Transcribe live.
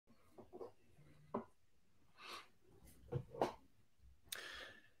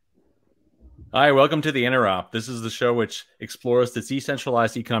Hi, welcome to the Interop. This is the show which explores the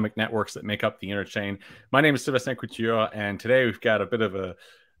decentralized economic networks that make up the interchain. My name is Sébastien Couture, and today we've got a bit of a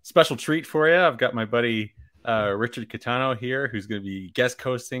special treat for you. I've got my buddy Richard Catano here, who's going to be guest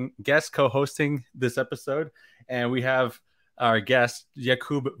co-hosting this episode, and we have our guest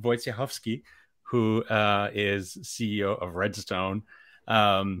Jakub Wojciechowski, who is CEO of RedStone.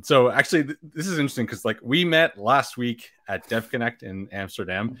 So actually, this is interesting because we met last week at DevConnect in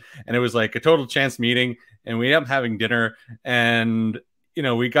Amsterdam, and it was like a total chance meeting, and we ended up having dinner, and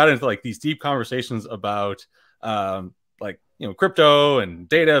we got into these deep conversations about crypto and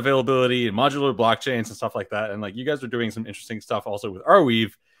data availability and modular blockchains and stuff like that, and you guys are doing some interesting stuff also with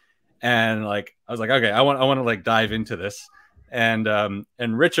Arweave, and I was like, okay, I want to dive into this. And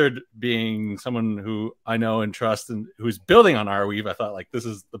Richard, being someone who I know and trust and who's building on Arweave, I thought this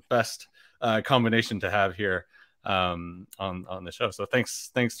is the best combination to have here on the show. So thanks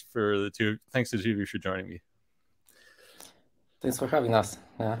to the two of you for joining me. Thanks for having us.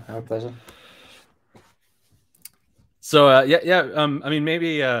 Yeah, our pleasure. So I mean,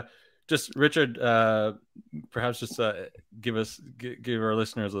 maybe just Richard, perhaps just give our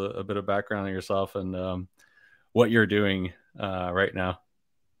listeners a bit of background on yourself and what you're doing right now.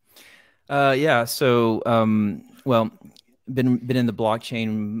 Well, been in the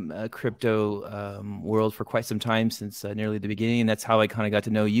blockchain crypto world for quite some time, since nearly the beginning. And that's how I kind of got to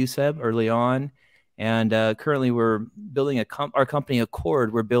know you, Seb, early on. And currently we're building our company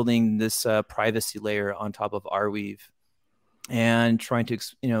Accord. We're building this privacy layer on top of Arweave and trying to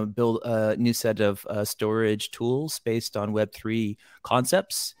build a new set of storage tools based on Web3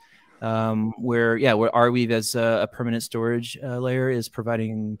 concepts. Where Arweave as a permanent storage layer is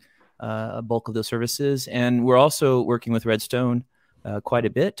providing a bulk of those services. And we're also working with RedStone quite a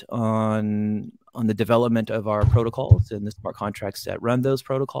bit on the development of our protocols and the smart contracts that run those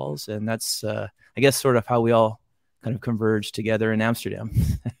protocols. And that's, I guess, sort of how we all kind of converged together in Amsterdam.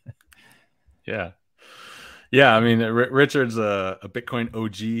 Yeah. I mean, Richard's a Bitcoin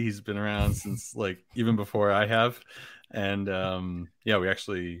OG. He's been around since even before I have. And we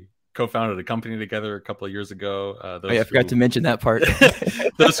actually co-founded a company together a couple of years ago. I forgot to mention that part.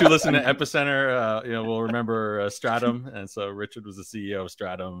 Those who listen to Epicenter, will remember Stratum, and so Richard was the CEO of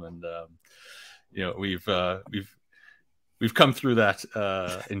Stratum, and we've come through that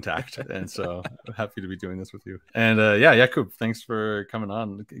intact, and so I'm happy to be doing this with you. And Jakub, thanks for coming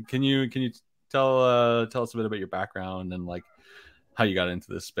on. Can you tell us a bit about your background and how you got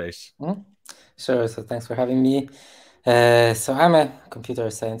into this space? Mm-hmm. Sure. So thanks for having me. So I'm a computer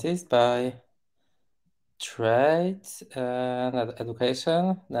scientist by trade and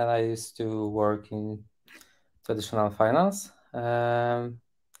education. Then I used to work in traditional finance, fintech,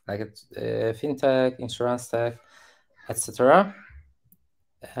 insurance tech, etc.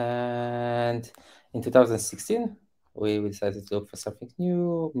 And in 2016, we decided to look for something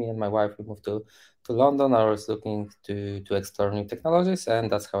new. Me and my wife, we moved to London. I was looking to explore new technologies,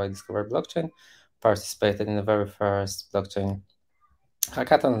 and that's how I discovered blockchain. Participated in the very first blockchain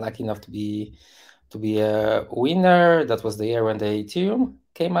hackathon, lucky enough to be a winner. That was the year when the Ethereum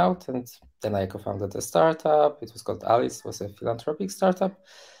came out, and then I co-founded a startup. It was called Alice. It was a philanthropic startup,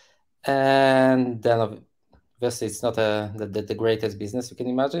 and then obviously it's not the greatest business you can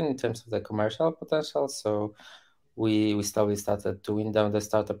imagine in terms of the commercial potential. So we slowly started to wind down the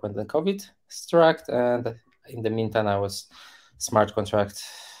startup when the COVID struck, and in the meantime I was smart contract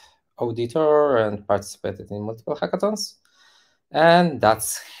auditor and participated in multiple hackathons. And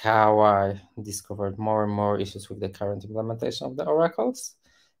that's how I discovered more and more issues with the current implementation of the oracles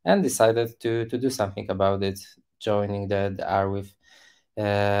and decided to do something about it, joining the Arweave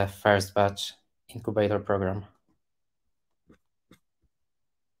first batch incubator program.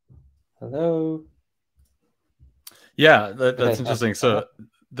 Hello. Yeah, that's interesting. So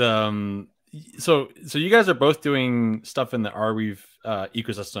so you guys are both doing stuff in the Arweave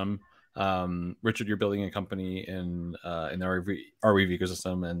ecosystem. Richard, you're building a company in the Arweave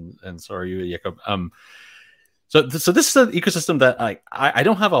ecosystem, and so are you, Jakub. So this is an ecosystem that I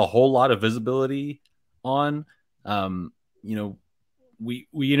don't have a whole lot of visibility on. We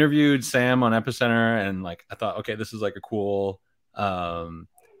interviewed Sam on Epicenter, and I thought, okay, this is a cool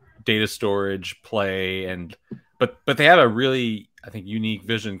data storage play, but they have a really, I think, unique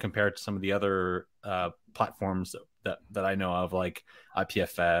vision compared to some of the other platforms that I know of, like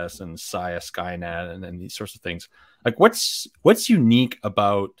IPFS and Skynet and these sorts of things. What's unique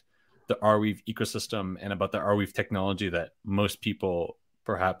about the Arweave ecosystem and about the Arweave technology that most people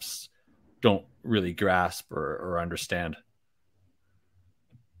perhaps don't really grasp or understand?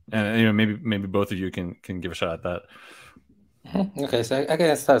 And maybe both of you can give a shot at that. Okay, so I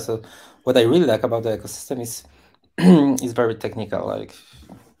can start. So what I really like about the ecosystem is is very technical. Like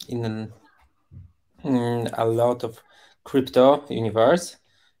in a lot of crypto universe,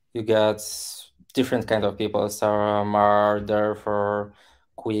 you get different kind of people. Some are there for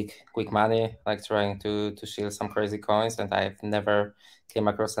quick money, like trying to shield some crazy coins, and I've never came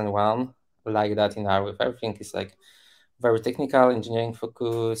across anyone like that in Arweave. Everything is like very technical, engineering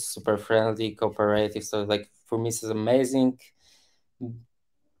focus, super friendly, cooperative. So like for me, it's an amazing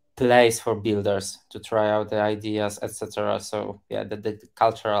place for builders to try out the ideas, etc. So yeah, the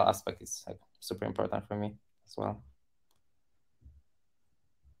cultural aspect is like super important for me as well.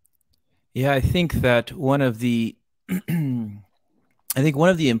 Yeah, I think that one of the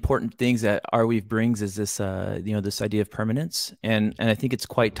important things that Arweave brings is this this idea of permanence, and I think it's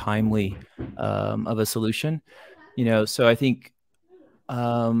quite timely of a solution. So I think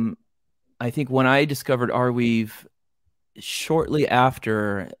when I discovered Arweave shortly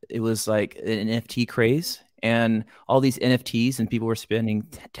after, it was like an NFT craze and all these NFTs, and people were spending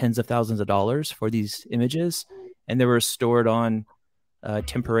tens of thousands of dollars for these images, and they were stored on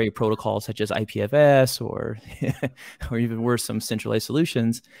temporary protocols such as IPFS or or even worse, some centralized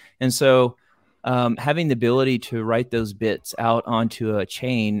solutions. And so having the ability to write those bits out onto a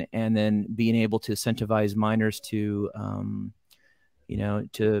chain and then being able to incentivize miners to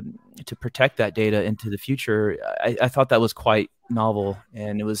to protect that data into the future, I thought that was quite novel,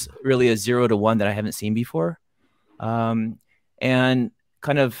 and it was really a 0 to 1 that I haven't seen before. And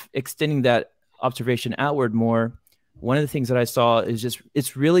kind of extending that observation outward more, one of the things that I saw is just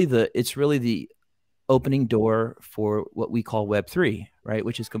it's really the opening door for what we call Web3, right?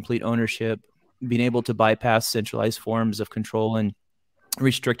 Which is complete ownership, being able to bypass centralized forms of control and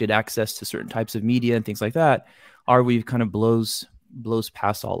restricted access to certain types of media and things like that. Arweave kind of blows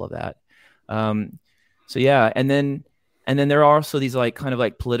past all of that. So yeah, and then there are also these like kind of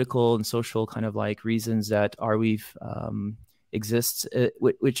like political and social kind of like reasons that Arweave exists,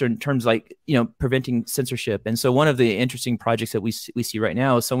 which are in terms like preventing censorship. And so one of the interesting projects that we see right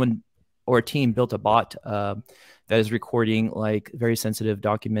now is someone or a team built a bot that is recording like very sensitive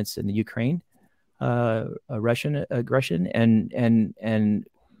documents in the Ukraine Russian aggression, and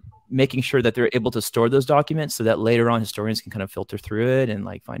making sure that they're able to store those documents so that later on historians can kind of filter through it and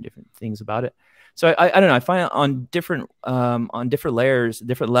like find different things about it. So I don't know. I find on different layers,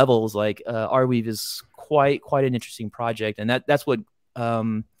 different levels, like Arweave is quite an interesting project, and that's what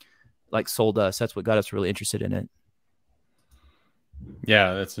like sold us. That's what got us really interested in it.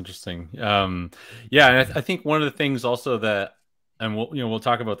 Yeah, that's interesting. Yeah, and I think one of the things also that, and we'll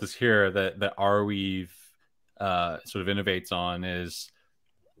talk about this here, that Arweave sort of innovates on is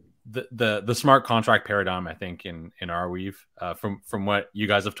the smart contract paradigm. I think in Arweave, from what you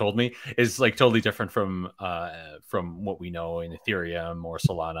guys have told me, is like totally different from what we know in Ethereum or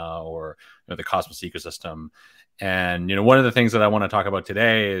Solana or the Cosmos ecosystem. And one of the things that I want to talk about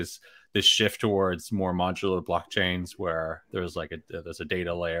today is this shift towards more modular blockchains where there's a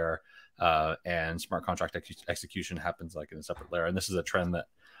data layer and smart contract execution happens like in a separate layer. And this is a trend that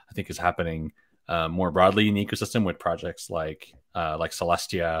I think is happening more broadly in the ecosystem with projects like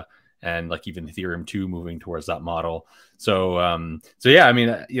Celestia and like even Ethereum 2 moving towards that model. So yeah, I mean,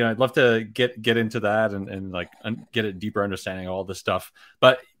 I'd love to get into that and like get a deeper understanding of all this stuff.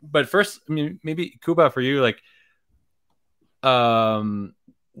 But first, I mean, maybe Kuba, for you, like,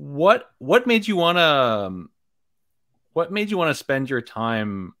 what made you want to spend your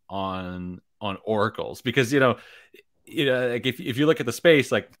time on oracles? Because like if you look at the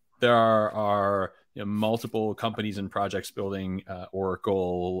space, like there are multiple companies and projects building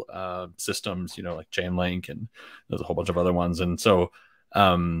Oracle systems, like Chainlink, and there's a whole bunch of other ones. And so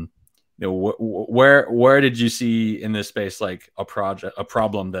where did you see in this space like a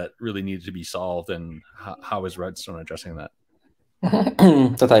problem that really needed to be solved, and how is RedStone addressing that?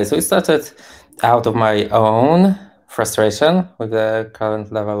 Totally. So it started out of my own frustration with the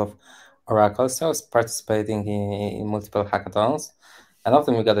current level of Oracle. So I was participating in multiple hackathons, and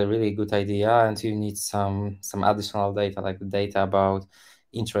often we got a really good idea, and you need some additional data, like the data about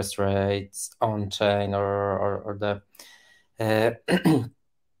interest rates on chain or the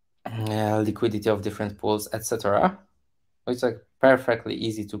liquidity of different pools, etc. It's like perfectly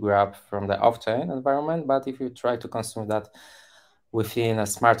easy to grab from the off-chain environment, but if you try to consume that within a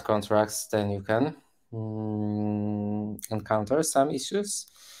smart contracts, then you can encounter some issues.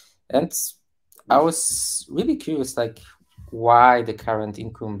 And I was really curious, like, why the current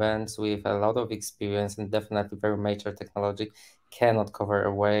incumbents with a lot of experience and definitely very mature technology cannot cover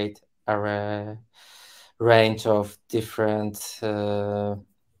a range of different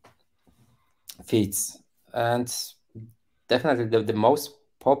feeds. And definitely the most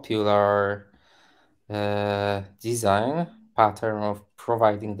popular design pattern of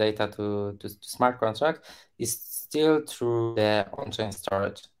providing data to smart contract is still through the on-chain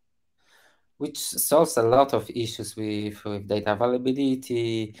storage, which solves a lot of issues with data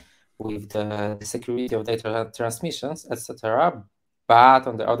availability, with the security of data transmissions, etc. But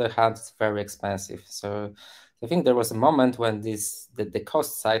on the other hand, it's very expensive. So I think there was a moment when the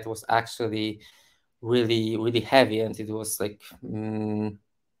cost side was actually really heavy, and it was like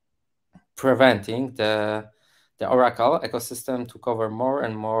preventing the Oracle ecosystem to cover more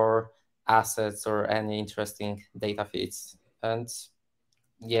and more assets or any interesting data feeds. And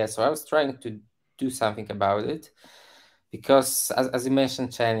yeah, so I was trying to do something about it because, as you mentioned,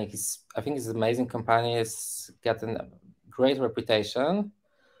 Chainlink I think it's an amazing company. It's gotten a great reputation,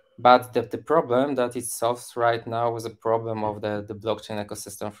 but the problem that it solves right now was a problem of the blockchain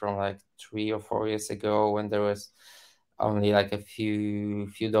ecosystem from like 3 or 4 years ago, when there was only like a few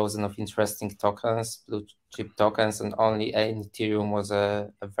dozen of interesting tokens, blue chip tokens, and only Ethereum was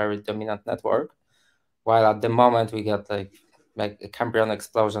a very dominant network. While at the moment we got like a Cambrian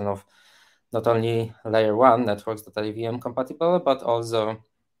explosion of not only layer 1 networks that are EVM compatible, but also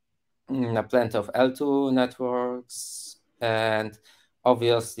plenty of L2 networks, and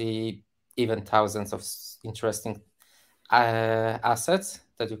obviously even thousands of interesting assets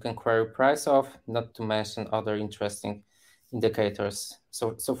that you can query price of, not to mention other interesting indicators.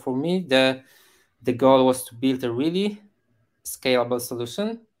 So for me, the goal was to build a really scalable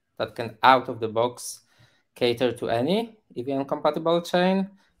solution that can out of the box cater to any EVM compatible chain,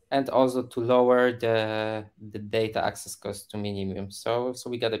 and also to lower the data access cost to minimum. So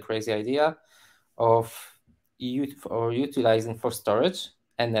we got a crazy idea of utilizing for storage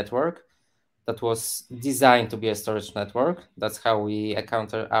a network that was designed to be a storage network. That's how we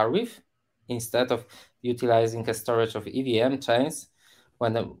encounter Arweave, instead of utilizing a storage of EVM chains,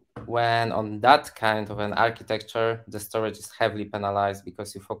 when on that kind of an architecture, the storage is heavily penalized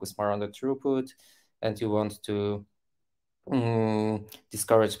because you focus more on the throughput and you want to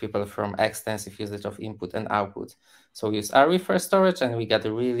discourage people from extensive usage of input and output. So we use Arweave for storage, and we got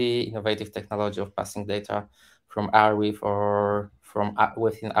a really innovative technology of passing data from Arweave or from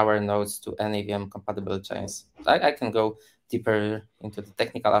within our nodes to any EVM compatible chains. I can go deeper into the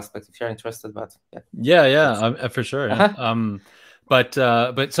technical aspect if you're interested, but yeah, for sure. Yeah. But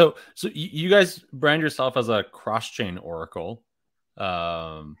so you guys brand yourself as a cross-chain oracle.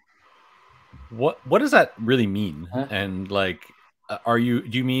 What does that really mean? And like, do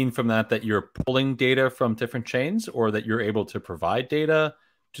you mean from that you're pulling data from different chains, or that you're able to provide data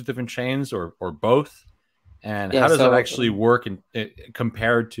to different chains, or both? And how does that actually work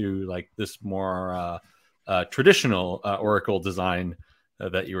compared to like this more traditional Oracle design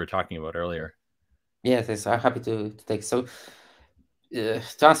that you were talking about earlier? Yes, I'm happy to take. So to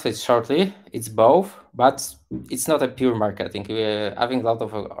answer it shortly, it's both, but it's not a pure marketing. I think a lot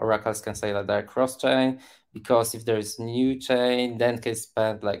of oracles can say that they're cross-chain, because if there is new chain, then can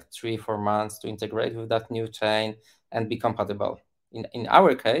spend like 3-4 months to integrate with that new chain and be compatible. In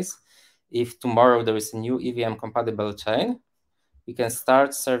our case, if tomorrow there is a new EVM compatible chain, we can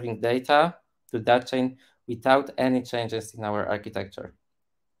start serving data to that chain without any changes in our architecture.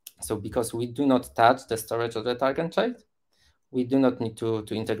 So because we do not touch the storage of the target chain, we do not need to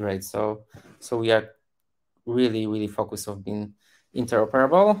integrate. So we are really focused on being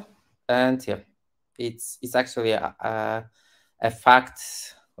interoperable, and yeah, it's actually a fact,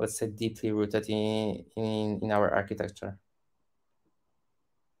 let's say, deeply rooted in our architecture.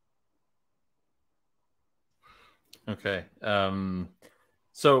 Okay.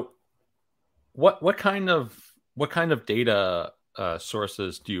 So what kind of data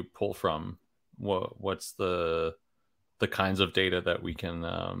sources do you pull from? What's the kinds of data that we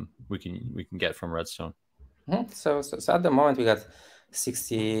can get from RedStone? So at the moment we got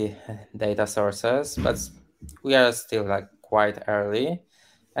 60 data sources, but we are still like quite early,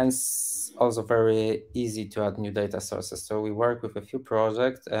 and it's also very easy to add new data sources. So we work with a few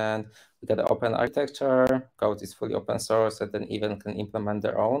projects, and we got open architecture. Code is fully open source, and then even can implement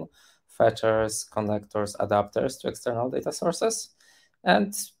their own fetchers, connectors, adapters to external data sources.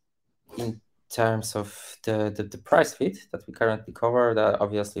 And in terms of the price feed that we currently cover, that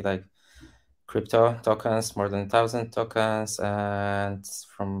obviously like crypto tokens, more than 1,000 tokens, and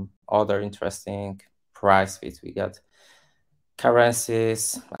from other interesting price feeds, we got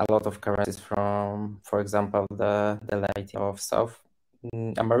currencies, a lot of currencies from, for example, the late of South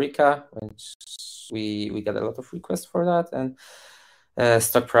America, which we get a lot of requests for that, and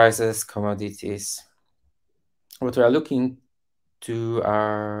stock prices, commodities. What we are looking to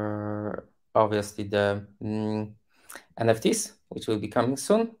are obviously the NFTs, which will be coming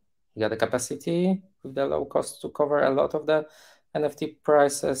soon. We got the capacity with the low cost to cover a lot of the NFT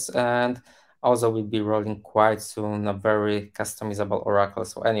prices, and also we'll be rolling quite soon a very customizable oracle,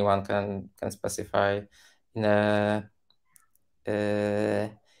 so anyone can specify in a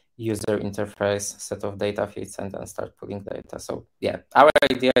user interface set of data feeds and then start pulling data. So yeah, our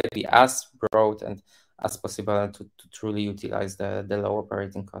idea is to be as broad and as possible and to truly utilize the low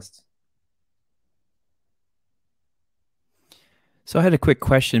operating costs. So I had a quick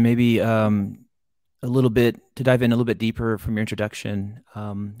question, maybe a little bit to dive in a little bit deeper from your introduction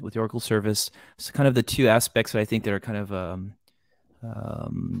with the Oracle service. So kind of the two aspects that I think that are kind of a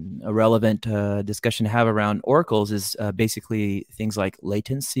relevant discussion to have around oracles is basically things like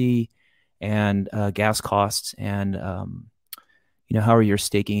latency and gas costs, and how are you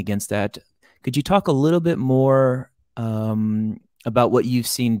staking against that? Could you talk a little bit more about what you've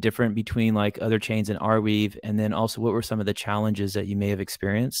seen different between like other chains and Arweave, and then also what were some of the challenges that you may have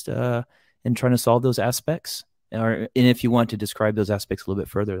experienced in trying to solve those aspects? And if you want to describe those aspects a little bit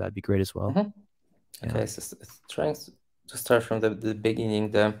further, that'd be great as well. Mm-hmm. Okay, so trying to start from the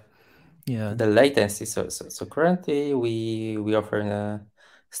beginning, the latency. So currently we offer in a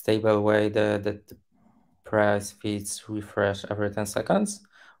stable way the price feeds refresh every 10 seconds.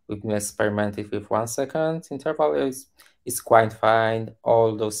 We've been experimenting with 1 second interval. It's quite fine,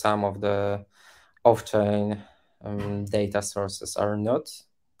 although some of the off-chain data sources are not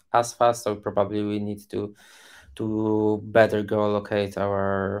as fast, so probably we need to better go locate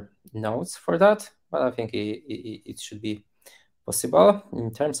our nodes for that. But I think it should be possible.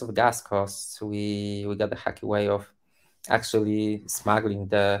 In terms of gas costs, we got a hacky way of actually smuggling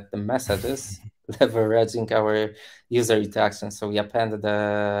the messages, leveraging our user interaction. So we append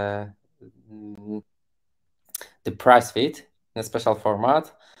the price feed in a special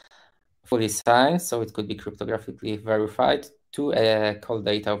format, fully signed, so it could be cryptographically verified to a call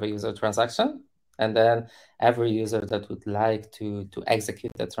data of a user transaction. And then every user that would like to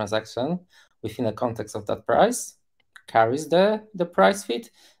execute the transaction within the context of that price carries the price feed,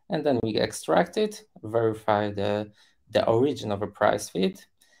 and then we extract it, verify the origin of a price feed,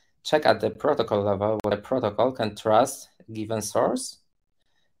 check at the protocol level what the protocol can trust a given source,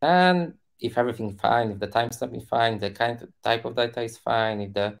 and if everything is fine, if the timestamp is fine, the type of data is fine,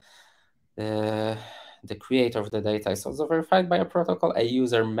 if the creator of the data is also verified by a protocol, a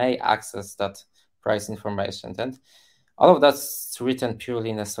user may access that price information. And all of that's written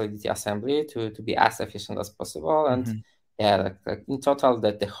purely in a Solidity assembly to be as efficient as possible. And yeah, like in total,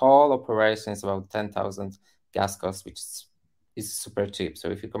 that the whole operation is about 10,000 gas costs, which is super cheap. So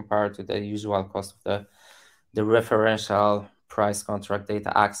if you compare to the usual cost of the referential price contract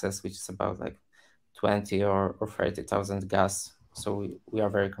data access, which is about like 20 or 30,000 gas. So we are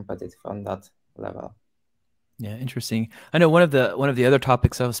very competitive on that level. Yeah, interesting. I know one of the other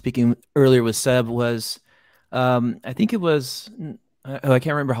topics I was speaking earlier with Seb was, I think it was, I can't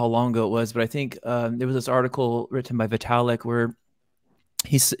remember how long ago it was, but I think there was this article written by Vitalik where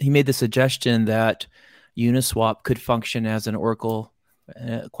he made the suggestion that Uniswap could function as an oracle,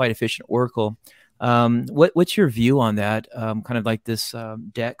 quite efficient oracle. What's your view on that? Kind of like this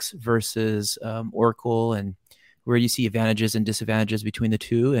DEX versus oracle, and where you see advantages and disadvantages between the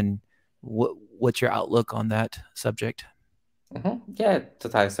two, and what's your outlook on that subject? Yeah,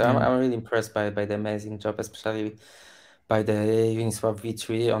 totally. So I'm really impressed by the amazing job, especially by the Uniswap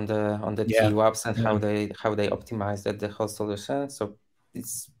v3 on the TWAPs and how they optimized the whole solution. So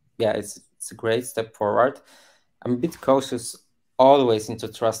it's a great step forward. I'm a bit cautious always into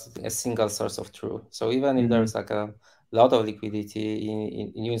trusting a single source of truth. So even if there's like a lot of liquidity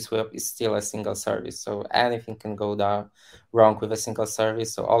in Uniswap, it's still a single service. So anything can go wrong with a single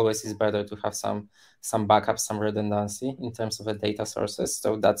service. So always is better to have some backup, some redundancy in terms of the data sources.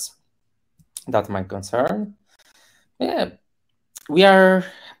 So that's my concern. Yeah, we are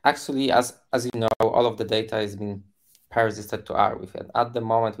actually, as you know, all of the data is being persisted to Arweave. At the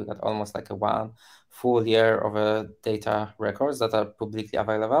moment, we got almost like a 1 full year of data records that are publicly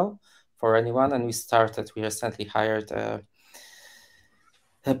available for anyone. And we recently hired a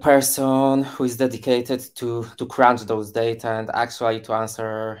person who is dedicated to crunch those data and actually to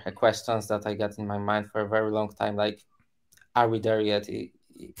answer questions that I got in my mind for a very long time. Like, are we there yet?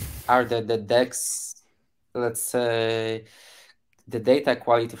 Are the DEX, let's say, the data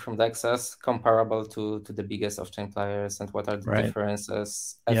quality from DEXs comparable to the biggest off-chain players, and what are the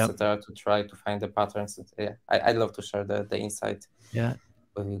differences, etc., to try to find the patterns? Yeah, I'd love to share the insight. Yeah.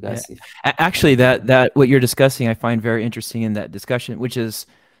 With you guys. Yeah. Actually, that what you're discussing, I find very interesting in that discussion, which is,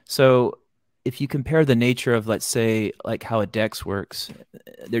 so if you compare the nature of, let's say, like how a DEX works,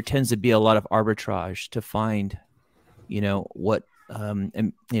 there tends to be a lot of arbitrage to find what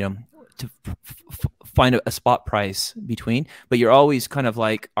and to find a spot price between, but you're always kind of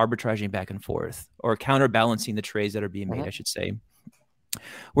like arbitraging back and forth or counterbalancing the trades that are being made, I should say.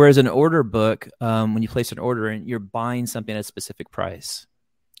 Whereas an order book, when you place an order and you're buying something at a specific price,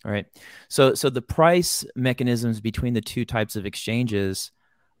 all right? So the price mechanisms between the two types of exchanges,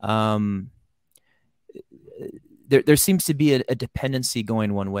 there seems to be a dependency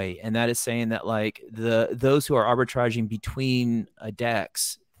going one way, and that is saying that like those who are arbitraging between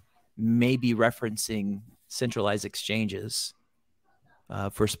DEX may be referencing centralized exchanges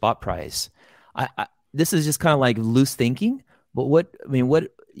for spot price. This is just kind of like loose thinking, but what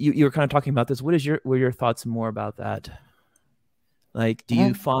you were kind of talking about this. What were your thoughts more about that? Like, do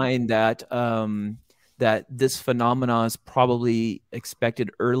you find that that this phenomena is probably expected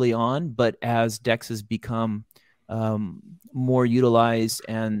early on, but as DEX has become more utilized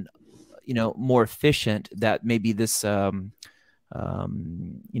and more efficient, that maybe this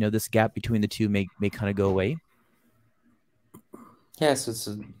this gap between the two may kind of go away? Yes, it's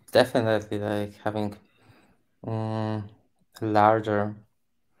definitely like having larger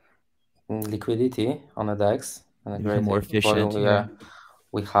liquidity on a DEX and a great more efficient. volume.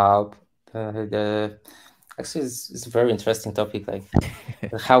 We have actually it's a very interesting topic, like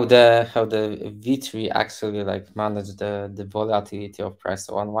how the V3 actually like manage the volatility of price.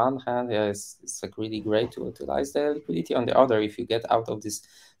 So on one hand, it's like really great to utilize the liquidity. On the other, if you get out of this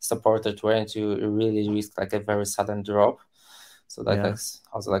supported range, you really risk like a very sudden drop. So that's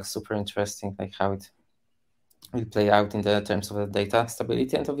also like super interesting, like how it will play out in the terms of the data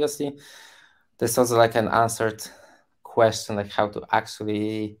stability. And obviously there's also like an answered question, like how to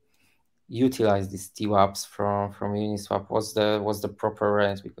actually utilize these TWAPs from Uniswap. Was the proper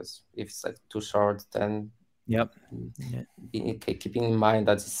range? Because if it's like too short, then keeping in mind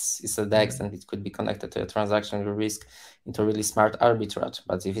that it's a DEX and it could be connected to a transaction, you risk into really smart arbitrage.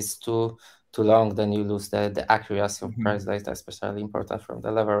 But if it's too long, then you lose the accuracy of price data, especially important from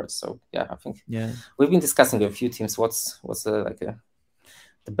the leverage. So I think we've been discussing with a few teams what's the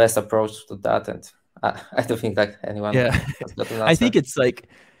best approach to that, and I don't think like anyone has got an answer. I think it's like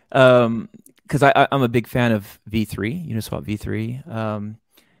because I'm a big fan of V3, Uniswap V3.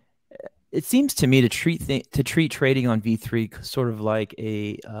 It seems to me to treat trading on V3 sort of like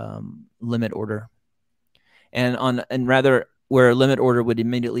a limit order, and rather where a limit order would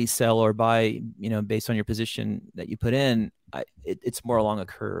immediately sell or buy, based on your position that you put in, it's more along a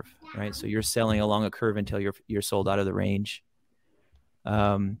curve, right? So you're selling along a curve until you're sold out of the range.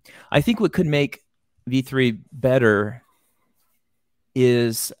 I think what could make V3 better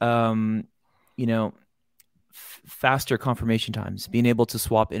is faster confirmation times, being able to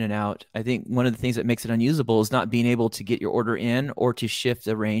swap in and out. I think one of the things that makes it unusable is not being able to get your order in or to shift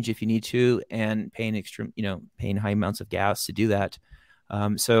the range if you need to, and paying paying high amounts of gas to do that.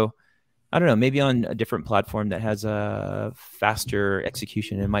 So I don't know, maybe on a different platform that has a faster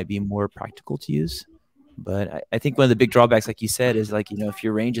execution, it might be more practical to use. But I think one of the big drawbacks, like you said, is like, if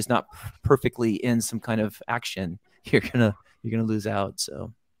your range is not perfectly in some kind of action, you're gonna lose out.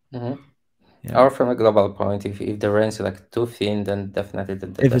 So or from a global point, if the range is like too thin, then definitely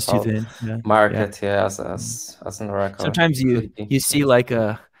if it's too thin, market as an oracle. Sometimes you see like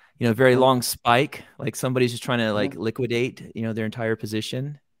a very long spike, like somebody's just trying to like liquidate their entire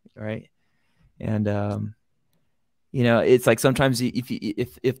position, right? And it's like sometimes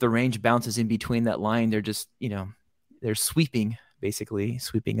if the range bounces in between that line, they're just they're sweeping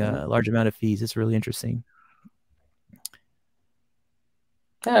a large amount of fees. It's really interesting.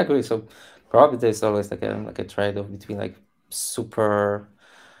 Yeah, I agree. So probably there's always like a trade-off between like super,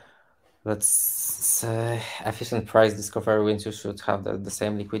 let's say, efficient price discovery, when you should have the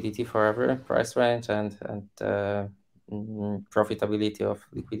same liquidity for every price range, and profitability of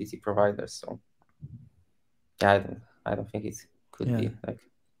liquidity providers. So I don't think it could be like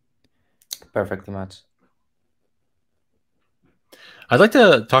perfectly matched. I'd like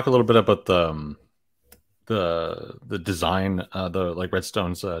to talk a little bit about the design, the like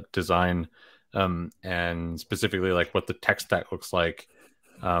RedStone's design, and specifically like what the tech stack looks like.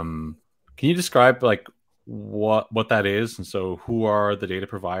 Can you describe like what that is? And so who are the data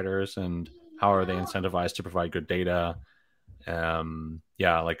providers and how are they incentivized to provide good data?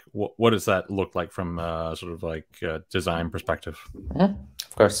 Like what does that look like from sort of like a design perspective? Of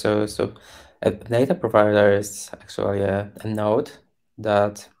course. So a data provider is actually a node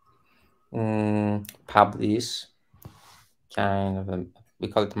that publish kind of we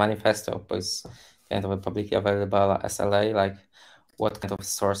call it manifesto, but it's kind of a publicly available SLA, like what kind of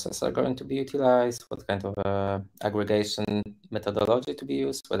sources are going to be utilized, what kind of aggregation methodology to be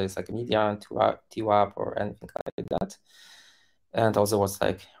used, whether it's like a median, TWAP, or anything like that. And also what's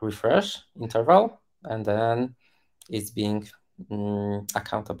like refresh interval, and then it's being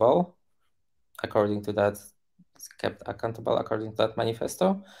accountable according to that, it's kept accountable according to that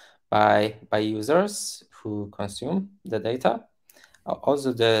manifesto by users who consume the data.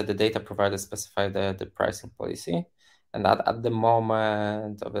 Also, the data provider specify the pricing policy. And at the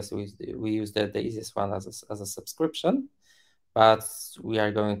moment, obviously, we use the easiest one as a subscription, but we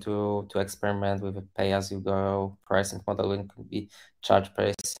are going to experiment with a pay-as-you-go pricing model. It could be charged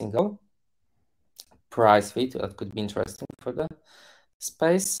per single price fee. That could be interesting for the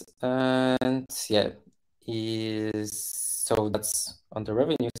space. And yeah, so that's on the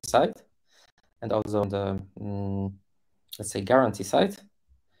revenue side, and also on the let's say guarantee side.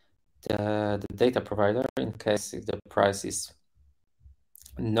 The data provider, in case if the price is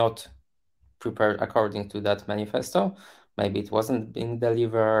not prepared according to that manifesto, maybe it wasn't being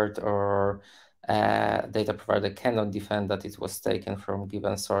delivered, or data provider cannot defend that it was taken from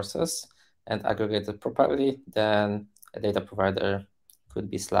given sources and aggregated properly, then a data provider could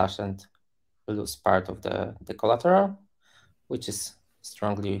be slashed and lose part of the collateral, which is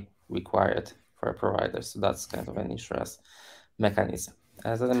strongly required for a provider. So that's kind of an insurance mechanism.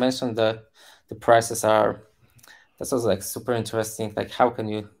 As I mentioned, the prices are, that's also like super interesting. Like, how can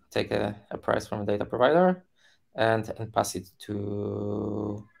you take a price from a data provider and pass it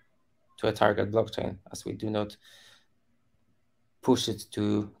to a target blockchain, as we do not push it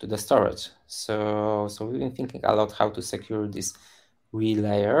to the storage. So we've been thinking a lot how to secure this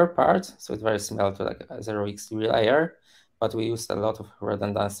relayer part. So it's very similar to like a 0x relayer, but we used a lot of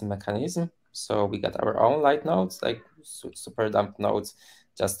redundancy mechanism. So we got our own light nodes, like super dump nodes,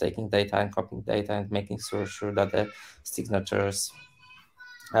 just taking data and copying data and making sure that the signatures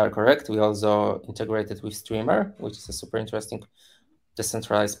are correct. We also integrated with Streamer, which is a super interesting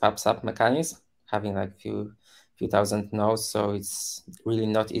decentralized PubSub mechanism, having like few thousand nodes. So it's really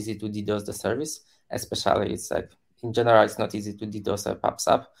not easy to DDoS the service, especially it's like, in general, it's not easy to DDoS a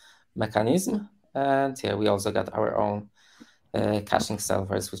PubSub mechanism. And yeah, we also got our own caching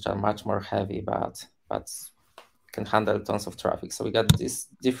servers, which are much more heavy, but can handle tons of traffic. So we got these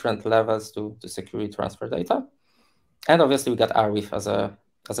different levels to securely transfer data. And obviously we got Arweave as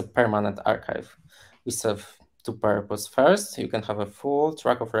a permanent archive. We serve two purposes. First, you can have a full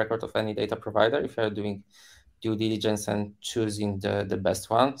track of record of any data provider if you're doing due diligence and choosing the best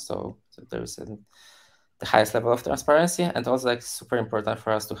one. So there's the highest level of transparency, and also like super important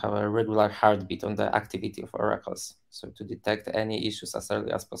for us to have a regular heartbeat on the activity of oracles, so to detect any issues as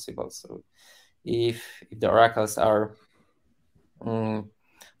early as possible. So if the oracles are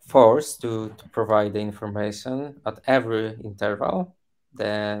forced to provide the information at every interval,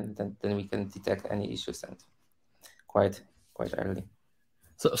 then we can detect any issues, and quite early.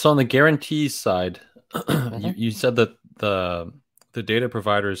 So on the guarantees side, you said that the data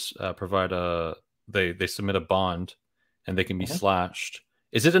providers they submit a bond and they can be slashed.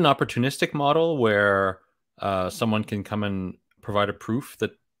 Is it an opportunistic model where someone can come and provide a proof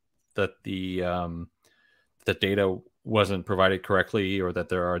that the data wasn't provided correctly, or that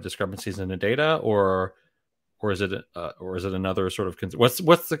there are discrepancies in the data, or is it another sort of what's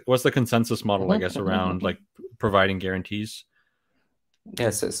the consensus model, I guess, around like providing guarantees?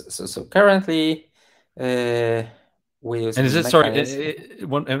 Yes, so currently we use. And is this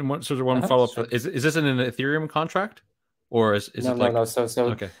one follow up? Sure. Is this in an Ethereum contract, or is it like no? So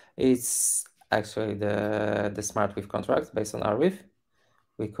okay. It's actually the SmartWeave contract based on Arweave.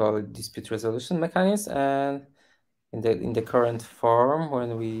 We call it dispute resolution mechanism, and in the current form,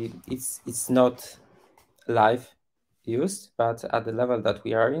 when it's not live used, but at the level that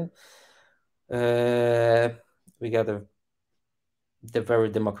we are in, we got the very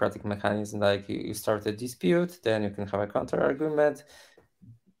democratic mechanism. Like you start a dispute, then you can have a counter argument.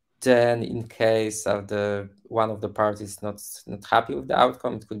 Then, in case of one of the parties not happy with the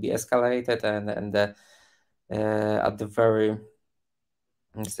outcome, it could be escalated, and at the very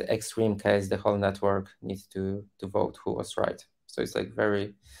extreme case, the whole network needs to vote who was right. So it's like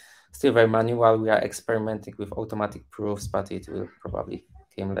still very manual. We are experimenting with automatic proofs, but it will probably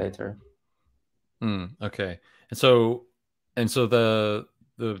come later. Okay, and so the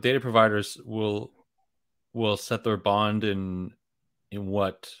data providers will set their bond in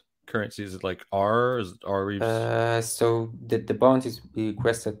what currency? Is it like R? Is it R? So the bond is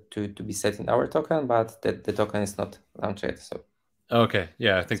requested to be set in our token, but the token is not launched yet. So okay,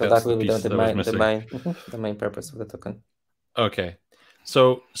 yeah, I think so that's that will be the main purpose of the token. Okay,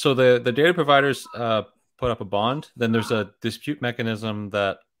 so the data providers put up a bond, then there's a dispute mechanism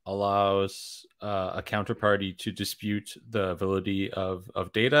that allows a counterparty to dispute the validity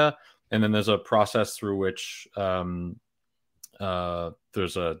of data, and then there's a process through which there's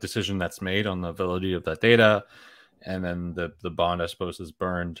a decision that's made on the validity of that data, and then the bond, I suppose, is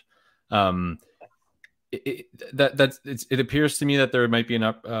burned. It appears to me that there might be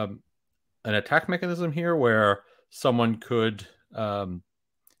an attack mechanism here where someone could, if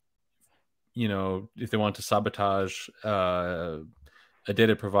they want to sabotage a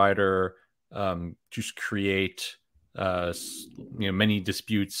data provider, just create many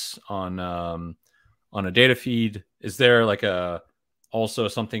disputes on a data feed. Is there like also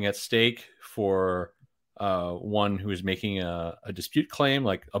something at stake for one who is making a dispute claim,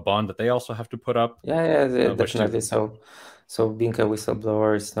 like a bond that they also have to put up? Yeah, definitely. So being a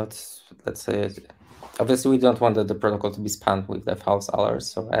whistleblower is not, let's say, obviously we don't want the protocol to be spammed with the false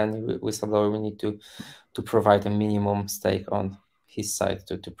alerts. So any whistleblower, we need to provide a minimum stake on his side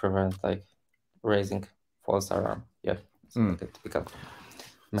to prevent like raising false alarm. Yeah, like a typical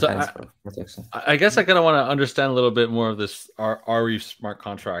mechanism for protection. I guess I kind of want to understand a little bit more of this Arweave smart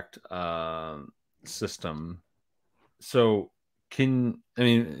contract system. So I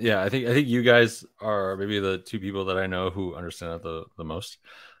think you guys are maybe the two people that I know who understand it the most.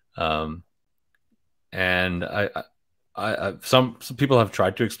 And some people have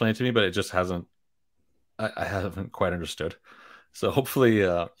tried to explain it to me, but it just hasn't. I haven't quite understood. So hopefully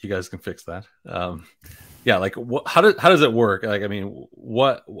you guys can fix that. Like how does it work? Like, I mean,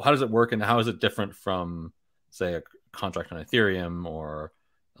 how does it work, and how is it different from, say, a contract on Ethereum or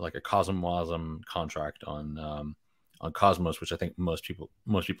like a CosmWasm contract on Cosmos, which I think most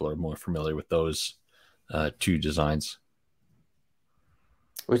people are more familiar with those two designs.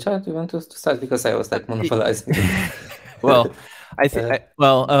 Richard, do you want to start, because I was like monopolizing? Well, I think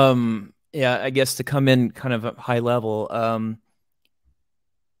I guess to come in kind of high level.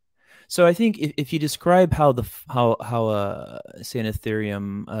 So I think if you describe how say an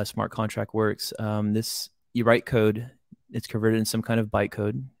Ethereum smart contract works, you write code, it's converted in some kind of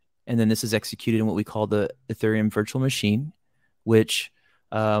bytecode, and then this is executed in what we call the Ethereum virtual machine, which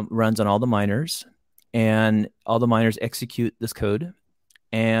runs on all the miners, and all the miners execute this code,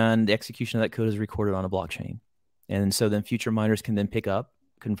 and the execution of that code is recorded on a blockchain. And so then future miners can then pick up,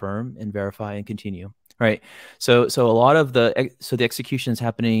 confirm, and verify and continue. Right. So a lot of the execution is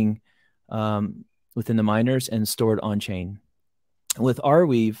happening within the miners and stored on chain. With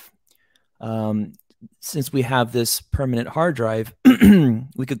Arweave, since we have this permanent hard drive,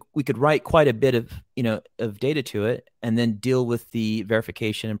 we could write quite a bit of data to it, and then deal with the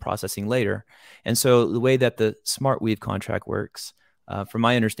verification and processing later. And so the way that the smart weave contract works, from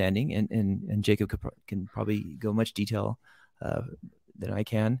my understanding, and Jakub can probably go much detail than I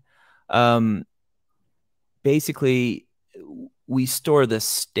can. Basically, we store the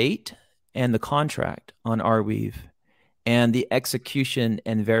state and the contract on Arweave, and the execution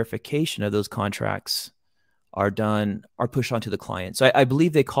and verification of those contracts are pushed onto the client. So I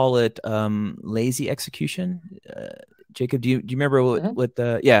believe they call it lazy execution. Jakub, do you remember what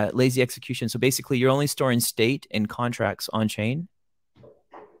lazy execution? So basically, you're only storing state and contracts on chain,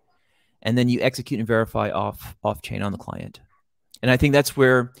 and then you execute and verify off chain on the client. And I think that's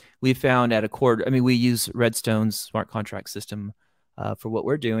where we found at Accord. I mean, we use RedStone's smart contract system for what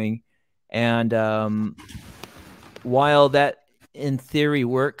we're doing. And while that in theory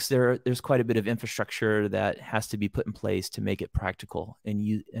works, there's quite a bit of infrastructure that has to be put in place to make it practical and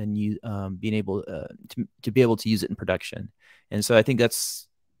being able to be able to use it in production. And so I think that's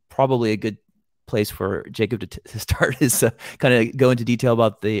probably a good place for Jakub to start, is kind of go into detail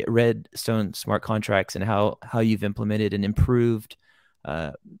about the RedStone smart contracts and how you've implemented and improved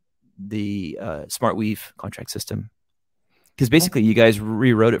the smart weave contract system. Because basically you guys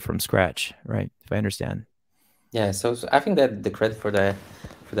rewrote it from scratch, right? If I understand. Yeah, so I think that the credit for the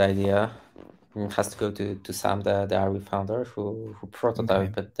idea has to go to Sam, the Arweave founder, who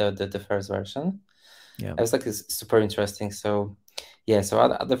prototyped the first version. Yeah, I was like, it's super interesting. So yeah, so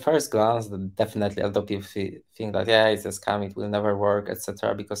at the first glance, definitely a lot of people think that it's a scam, it will never work,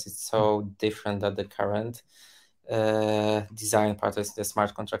 etc., because it's so different than the current design part of the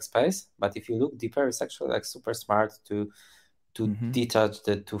smart contract space. But if you look deeper, it's actually like super smart to detach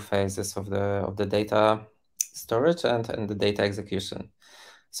the two phases of the data storage and the data execution.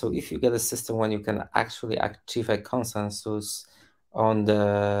 So if you get a system when you can actually achieve a consensus on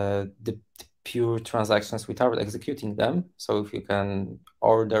the pure transactions without executing them, so if you can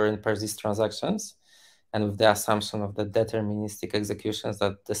order and persist transactions, and with the assumption of the deterministic executions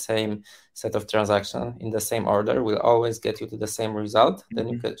that the same set of transactions in the same order will always get you to the same result, then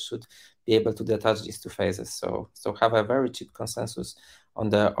you should be able to detach these two phases. So have a very cheap consensus on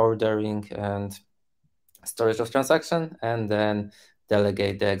the ordering and storage of transaction, and then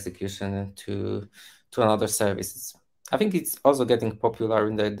delegate the execution to another service. I think it's also getting popular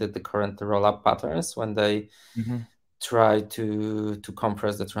in the current rollup patterns when they try to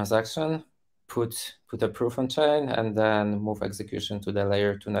compress the transaction, put a proof on chain, and then move execution to the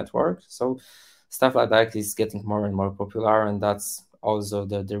layer 2 network. So stuff like that is getting more and more popular, and that's also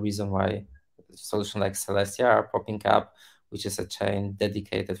the reason why solutions like Celestia are popping up, which is a chain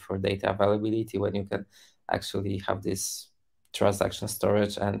dedicated for data availability, when you can actually have this transaction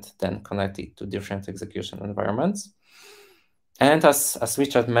storage and then connect it to different execution environments. And as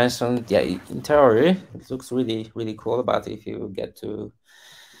Richard mentioned, yeah, in theory, it looks really, really cool. But if you get to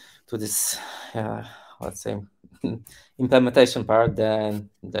this, let's say, implementation part, then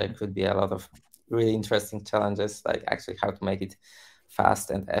there could be a lot of really interesting challenges, like actually how to make it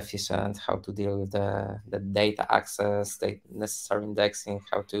fast and efficient, how to deal with the data access, the necessary indexing,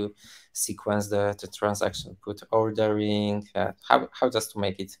 how to sequence the transaction, put ordering, how just to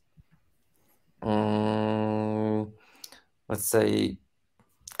make it, let's say,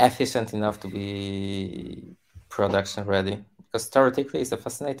 efficient enough to be production ready. Because theoretically it's a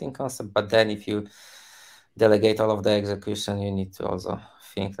fascinating concept, but then if you delegate all of the execution, you need to also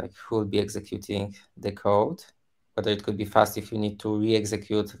think like who will be executing the code, whether it could be fast if you need to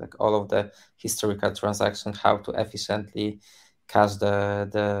re-execute like all of the historical transactions, how to efficiently cache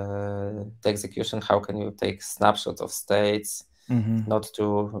the execution, how can you take snapshots of states, not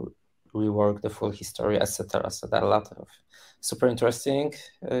to rework the full history, etc. So there are a lot of super interesting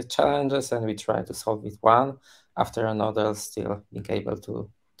challenges, and we try to solve it one after another, still being able to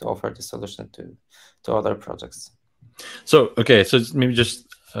offer the solution to other projects. So maybe just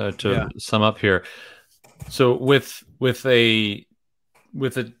to sum up here. So with a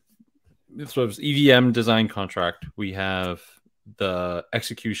sort of EVM design contract, we have the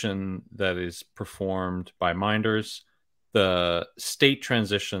execution that is performed by minders. The state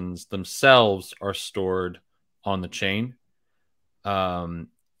transitions themselves are stored on the chain,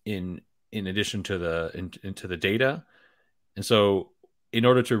 in addition to the data. And so in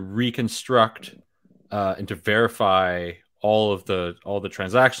order to reconstruct and to verify all the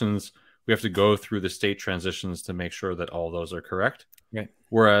transactions, we have to go through the state transitions to make sure that all those are correct. Right.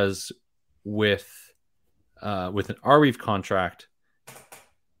 Whereas with an Arweave contract,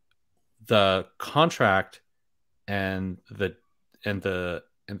 the contract and the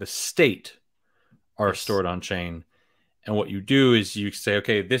state are stored on chain. And what you do is you say,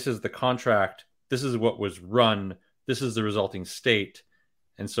 okay, this is the contract, this is what was run, this is the resulting state.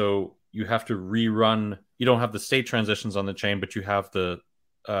 And so you have to rerun. You don't have the state transitions on the chain, but you have the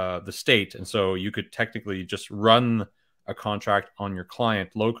state. And so you could technically just run a contract on your client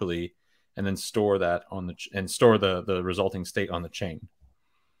locally and then store that store the resulting state on the chain.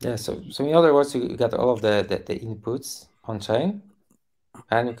 Yeah. So in other words, you got all of the inputs on chain,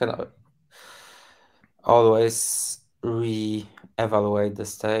 and you can always re-evaluate the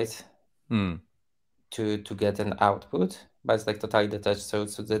state to get an output, but it's like totally detached. So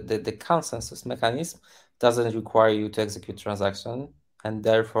the consensus mechanism doesn't require you to execute transaction, and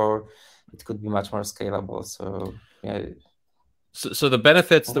therefore it could be much more scalable. So yeah. So the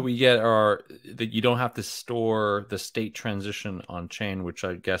benefits that we get are that you don't have to store the state transition on chain, which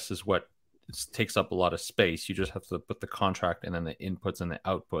I guess is what takes up a lot of space. You just have to put the contract and then the inputs and the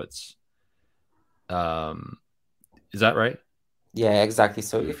outputs. Is that right? Yeah, exactly.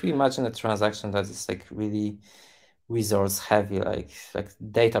 So if you imagine a transaction that is like really resource heavy, like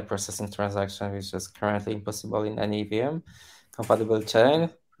data processing transaction, which is currently impossible in any EVM compatible chain,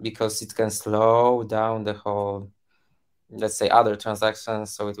 because it can slow down the whole, let's say, other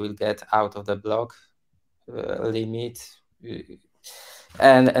transactions, so it will get out of the block limit,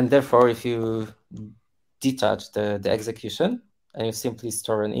 and therefore if you detach the execution and you simply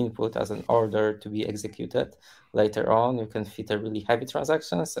store an input as an order to be executed later on, you can fit a really heavy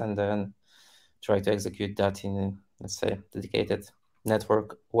transactions and then try to execute that in, let's say, dedicated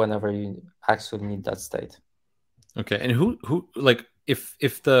network whenever you actually need that state. Okay. And who like if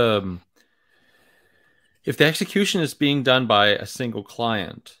the execution is being done by a single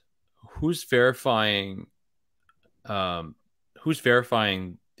client, who's verifying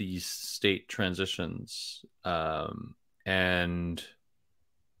these state transitions? And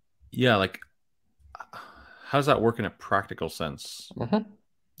yeah, like how does that work in a practical sense?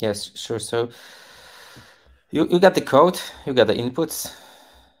 Yes, sure. So you got the code, you got the inputs,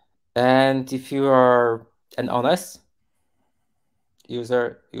 And if you are an honest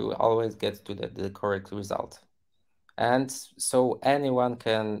user, you always get to the correct result. And so anyone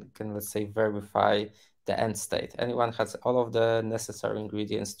can let's say verify the end state. Anyone has all of the necessary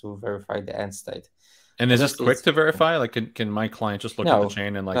ingredients to verify the end state. And is this Obviously, quick to verify? Like, can my client just look at the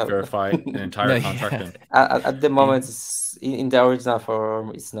chain and like no. verify an entire contract? Yeah. And At the moment, it's, in the original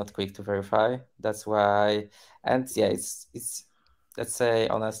form, it's not quick to verify. That's why, and yeah, it's let's say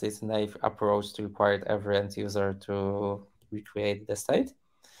honestly, it's a naive approach to require every end user to recreate the state.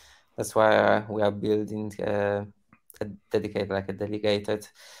 That's why we are building a delegated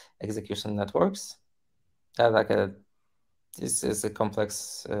execution networks. This is a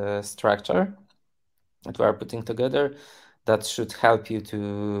complex structure that we are putting together that should help you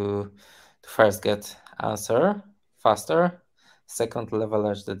to first get answer faster, second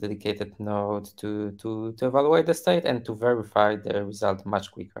leverage the dedicated node to evaluate the state and to verify the result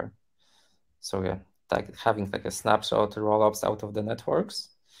much quicker. So yeah, like having like a snapshot rollups out of the networks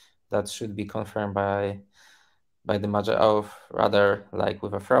that should be confirmed by the major of rather like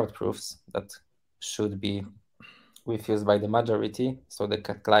with a fraud proofs that should be refused by the majority, so the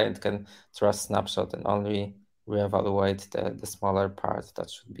client can trust snapshot and only reevaluate the smaller part that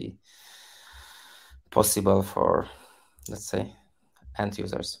should be possible for, let's say, end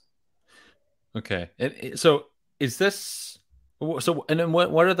users. okay, so is this so? And then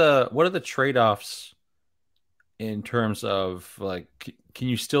what are the trade-offs in terms of like, can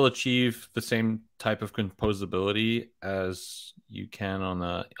you still achieve the same type of composability as you can on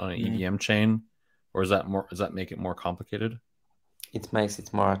an EVM chain, or does that make it more complicated? It makes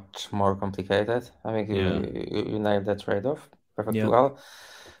it much more complicated. I think you nailed that trade-off perfectly well.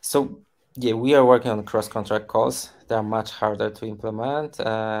 So yeah, we are working on cross-contract calls. They are much harder to implement,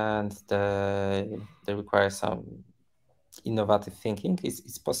 and they require some innovative thinking.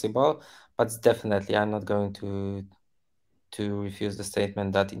 It's possible, but definitely I'm not going to refuse the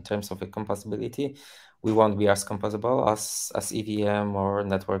statement that in terms of a composability, we won't be as composable as EVM or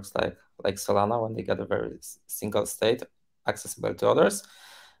networks like Solana when they get a very single state accessible to others.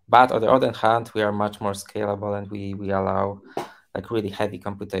 But on the other hand, we are much more scalable, and we allow like really heavy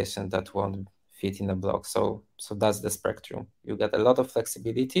computation that won't fit in a block. So that's the spectrum. You get a lot of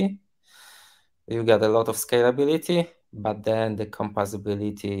flexibility, you get a lot of scalability, but then the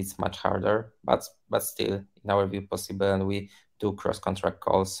composability is much harder, but still in our view possible. And we do cross-contract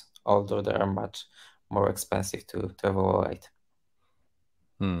calls, although they are much more expensive to evaluate.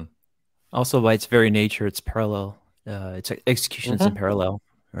 Also, by its very nature, it's parallel. It's executions in parallel,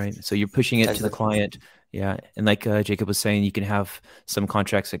 right? So you're pushing it to the client. Yeah. And like Jakub was saying, you can have some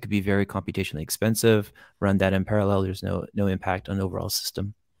contracts that could be very computationally expensive, run that in parallel. There's no impact on the overall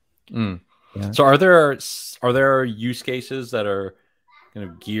system. Yeah. So are there use cases that are kind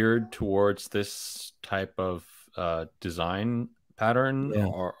of geared towards this type of design pattern,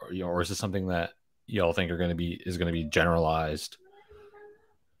 or is this something that y'all think is going to be generalized?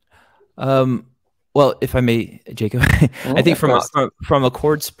 Well, if I may, Jakub, I think from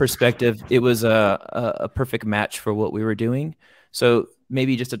Accord's perspective, it was a perfect match for what we were doing. So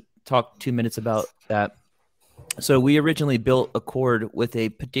maybe just to talk 2 minutes about that. So we originally built Accord with a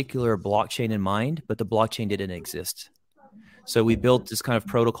particular blockchain in mind, but the blockchain didn't exist. So we built this kind of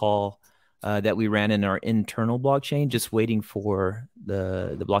protocol that we ran in our internal blockchain, just waiting for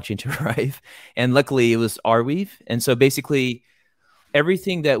the blockchain to arrive. And luckily it was Arweave. And so basically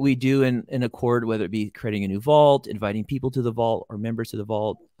everything that we do in Accord, whether it be creating a new vault, inviting people to the vault or members to the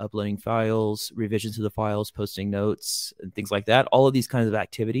vault, uploading files, revisions to the files, posting notes, and things like that, all of these kinds of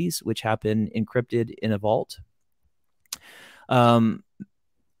activities, which happen encrypted in a vault.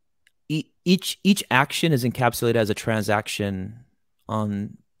 Each action is encapsulated as a transaction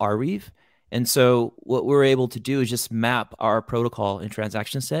on Arweave. And so what we're able to do is just map our protocol and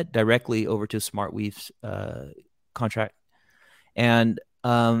transaction set directly over to SmartWeave's contract. And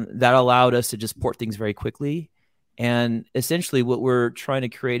that allowed us to just port things very quickly. And essentially what we're trying to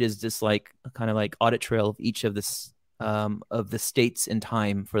create is this like kind of like audit trail of each of this of the states in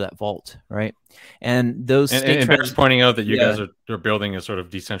time for that vault, right? And those and Bear's pointing out that you guys are building a sort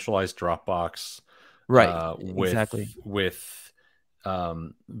of decentralized Dropbox, right? With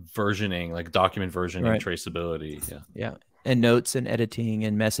versioning, like document versioning, traceability, and notes and editing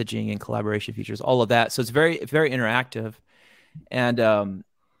and messaging and collaboration features, all of that. So it's very interactive. And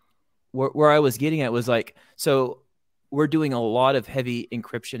where I was getting at was like, so we're doing a lot of heavy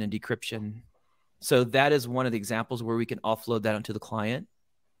encryption and decryption. So that is one of the examples where we can offload that onto the client.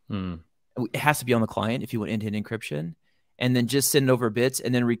 It has to be on the client if you want end-to-end encryption, and then just send over bits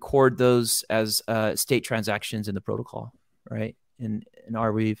and then record those as state transactions in the protocol, right? In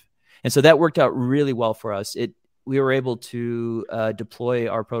Arweave. And so that worked out really well for us. We were able to deploy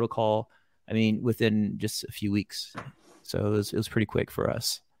our protocol, within just a few weeks. So it was pretty quick for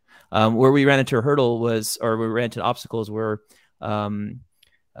us. Where we ran into a hurdle we ran into obstacles where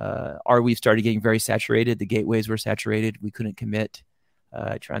Arweave started getting very saturated. The gateways were saturated. We couldn't commit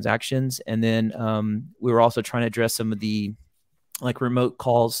transactions. And then we were also trying to address some of the remote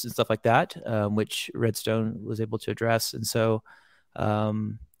calls and stuff like that, which RedStone was able to address. And so,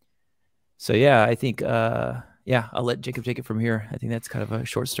 yeah, I think, I'll let Jakub take it from here. I think that's kind of a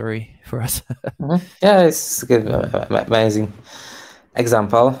short story for us. Mm-hmm. Yeah, it's good, amazing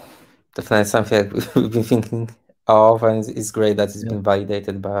example. Definitely something we've been thinking of, and it's great that it's been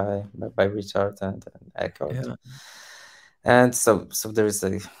validated by Richard and Echo. Yeah. And so there is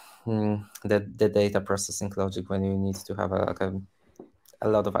the data processing logic when you need to have a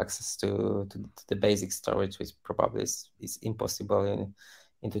lot of access to the basic storage, which probably is impossible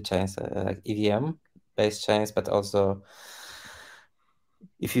into chains like EVM based chains, but also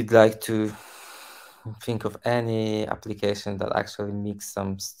if you'd like to think of any application that actually mix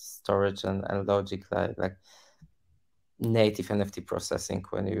some storage and logic, like native NFT processing,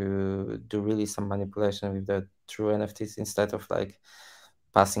 when you do really some manipulation with the true NFTs instead of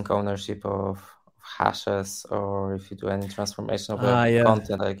passing ownership of hashes, or if you do any transformation of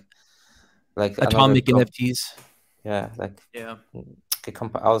content, like atomic NFTs.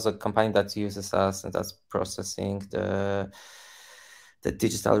 Also a company that uses us and that's processing the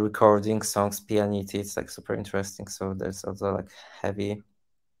digital recording songs, pianity. It's super interesting. So there's also heavy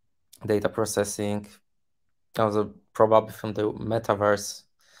data processing, also probably from the metaverse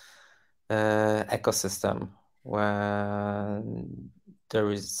ecosystem, when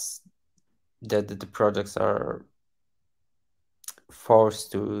there is the projects are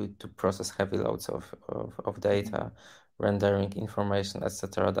forced to process heavy loads of data, rendering information,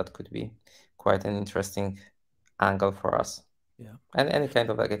 etc. That could be quite an interesting angle for us. Yeah. And any kind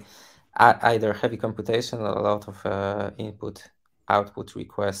of either heavy computation or a lot of input output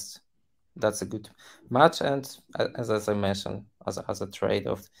requests. That's a good match. And as I mentioned, as a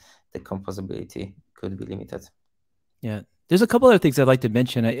trade-off, the composability could be limited. Yeah. There's a couple other things I'd like to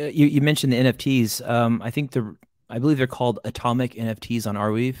mention. You mentioned the NFTs. I believe they're called atomic NFTs on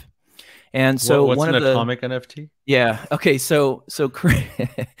Arweave. And so what's an atomic NFT? Yeah. Okay. So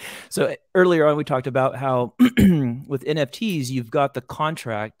earlier on we talked about how with NFTs you've got the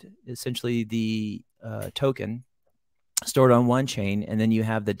contract, essentially the token stored on one chain, and then you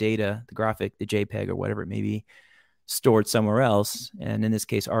have the data, the graphic, the JPEG or whatever it may be, stored somewhere else, and in this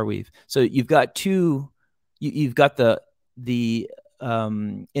case Arweave. So you've got you've got the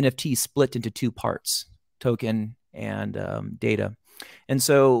NFT split into two parts, token and data. And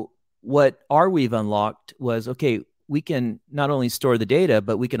so what Arweave unlocked was, okay, we can not only store the data,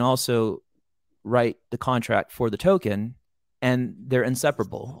 but we can also write the contract for the token, and they're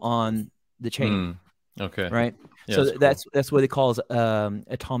inseparable on the chain. Okay. Right. Yeah, so that's what it calls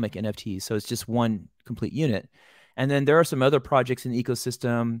atomic NFTs. So it's just one complete unit. And then there are some other projects in the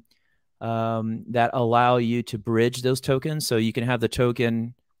ecosystem that allow you to bridge those tokens. So you can have the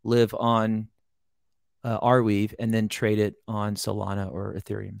token live on Arweave and then trade it on Solana or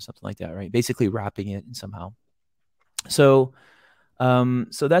Ethereum, something like that, right? Basically wrapping it somehow. So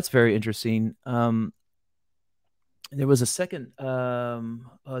that's very interesting. There was a second, there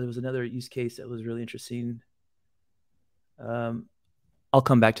was another use case that was really interesting. I'll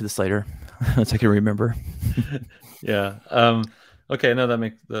come back to this later once I can remember. Yeah. Okay. No, that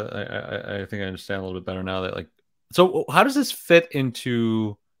makes I think I understand a little bit better now. That so how does this fit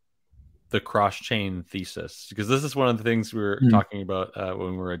into the cross-chain thesis? Because this is one of the things we were talking about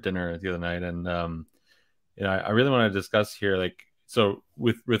when we were at dinner the other night, and I really want to discuss here. So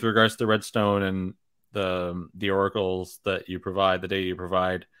with regards to RedStone and the oracles that you provide, the data you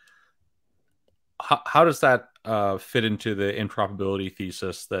provide, how does that fit into the improbability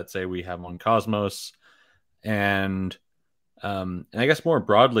thesis that say we have on Cosmos, and I guess more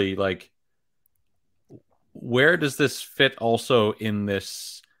broadly, where does this fit also in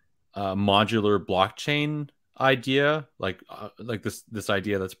this modular blockchain idea, this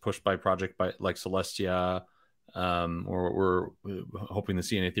idea that's pushed by project like Celestia, or we're hoping to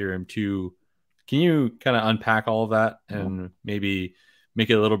see in Ethereum too? Can you kind of unpack all of that and maybe make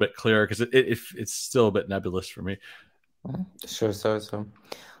it a little bit clearer, because it's still a bit nebulous for me? Sure. So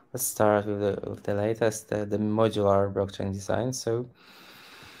let's start with the latest, the modular blockchain design. So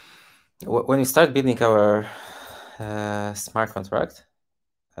when we start building our smart contract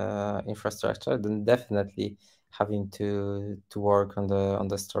infrastructure, then definitely having to work on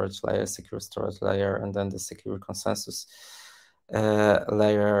the storage layer, secure storage layer, and then the secure consensus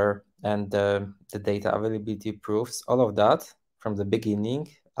layer and the data availability proofs, all of that from the beginning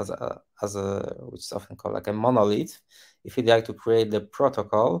as a which is often called like a monolith. If you like to create the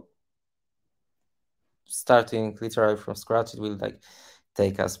protocol starting literally from scratch, it will like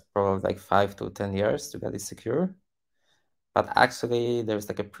take us probably like 5 to 10 years to get it secure. But actually, there's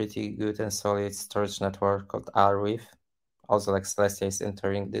like a pretty good and solid storage network called Arweave. Also, like Celestia is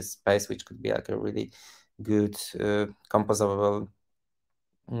entering this space, which could be like a really good composable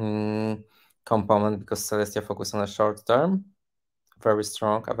component because Celestia focus on a short term, very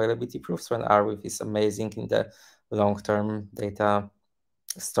strong availability proofs, when Arweave is amazing in the long-term data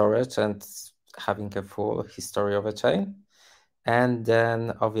storage and having a full history of a chain. And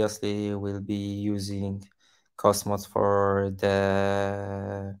then obviously we'll be using Cosmos for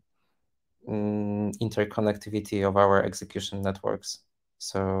the interconnectivity of our execution networks.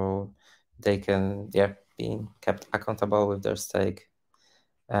 So they can, be kept accountable with their stake,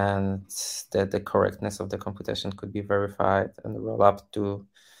 and the correctness of the computation could be verified and roll up to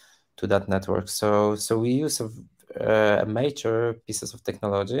that network. So we use a major pieces of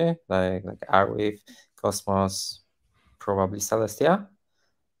technology like Arweave, Cosmos, probably Celestia,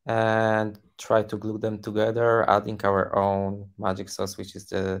 and try to glue them together, adding our own magic sauce, which is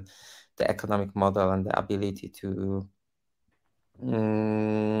the economic model and the ability to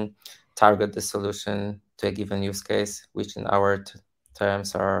target the solution to a given use case, which in our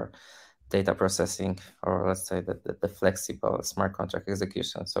terms are data processing, or let's say the flexible smart contract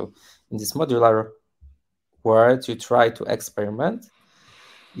execution. So in this modular world, you try to experiment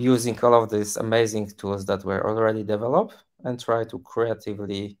using all of these amazing tools that were already developed and try to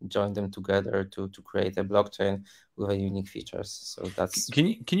creatively join them together to create a blockchain with a unique features. So that's.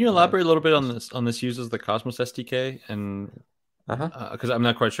 Can you elaborate a little bit on this use of the Cosmos SDK, and because I'm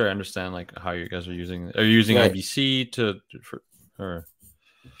not quite sure I understand like how you guys are using it. Are you using IBC or?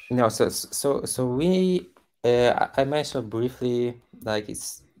 No, so we I mentioned briefly like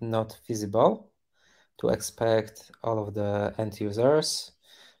it's not feasible to expect all of the end users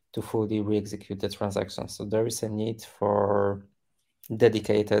to fully re-execute the transaction. So there is a need for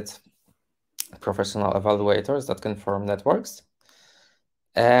dedicated professional evaluators that can form networks,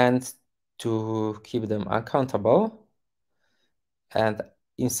 and to keep them accountable and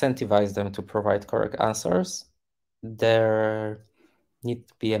incentivize them to provide correct answers, there need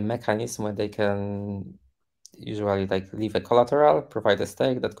to be a mechanism where they can usually like leave a collateral, provide a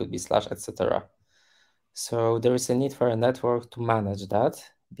stake that could be slash, etc. So there is a need for a network to manage that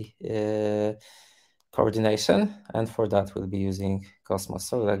coordination, and for that we'll be using Cosmos.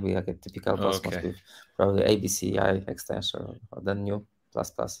 So that'll be like a typical Cosmos with probably ABCI extension or the new ++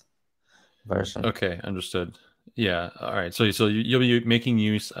 version. Okay, understood. Yeah. All right. So you'll be making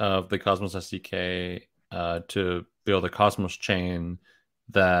use of the Cosmos SDK to build a Cosmos chain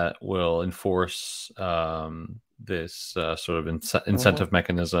that will enforce this sort of incentive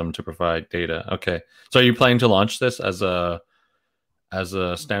mechanism to provide data. Okay. So are you planning to launch this as a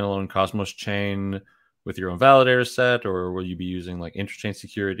standalone Cosmos chain with your own validator set, or will you be using like interchain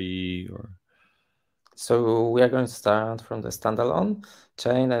security or? So we are going to start from the standalone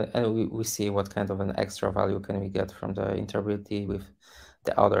chain, and we see what kind of an extra value can we get from the interoperability with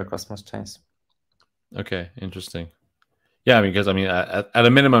the other Cosmos chains. Okay, interesting. Yeah, I mean, because I mean, at a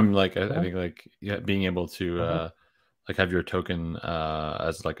minimum, like I think, like being able to like have your token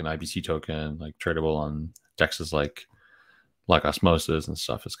as like an IBC token, like tradable on dexes like Osmosis and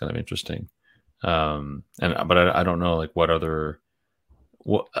stuff, is kind of interesting. But I don't know like what other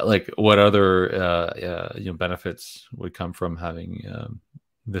benefits would come from having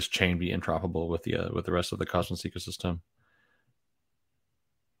this chain be interoperable with the rest of the Cosmos ecosystem.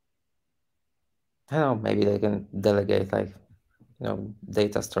 I don't know, maybe they can delegate like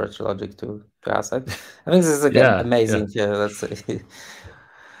data storage logic to asset. I think this is amazing. Let's say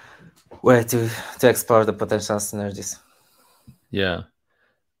way to explore the potential synergies. Yeah.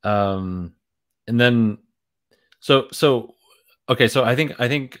 And then okay, so I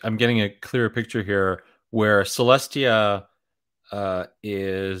think I'm getting a clearer picture here where Celestia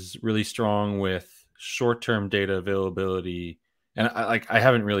is really strong with short-term data availability, and I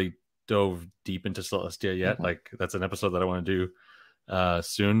haven't really dove deep into Celestia yet. Like that's an episode that I want to do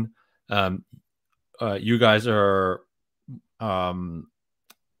soon. You guys are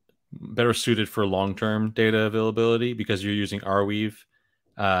better suited for long-term data availability because you're using Arweave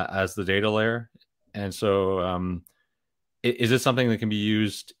as the data layer, and so is this something that can be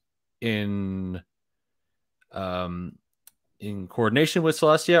used in in coordination with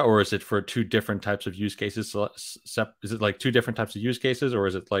Celestia, or is it for two different types of use cases? Is it like two different types of use cases, or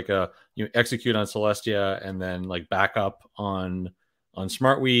is it like you execute on Celestia and then like backup on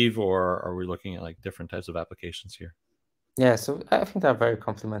SmartWeave, or are we looking at like different types of applications here? Yeah, so I think they're very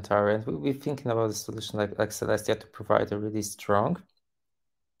complementary, and we're thinking about a solution like Celestia to provide a really strong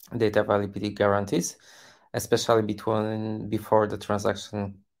data availability guarantees, especially before the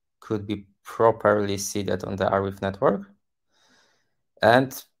transaction could be properly seeded on the Arweave network.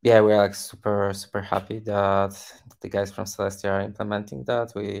 And yeah, we're like super happy that the guys from Celestia are implementing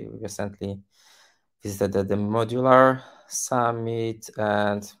that. We recently visited the modular summit,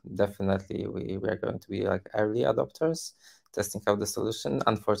 and definitely we are going to be like early adopters testing out the solution.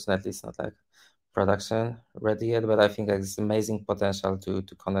 Unfortunately, it's not like production ready yet, but I think there's amazing potential to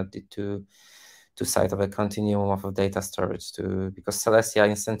connect it to side of a continuum of data storage because Celestia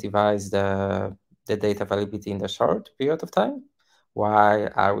incentivizes the data availability in the short period of time, while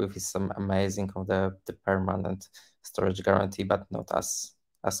Arweave is some amazing of the permanent storage guarantee, but not as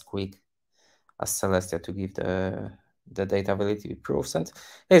quick as Celestia to give the data availability proofs. And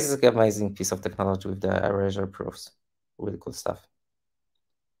it's an amazing piece of technology with the erasure proofs. Really cool stuff.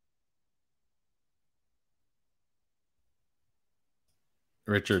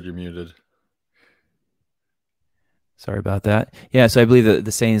 Richard, you're muted. Sorry about that. Yeah, so I believe that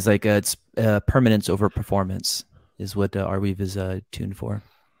the saying is like it's permanence over performance is what Arweave is tuned for.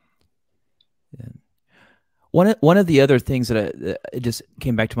 Yeah. One of the other things that it just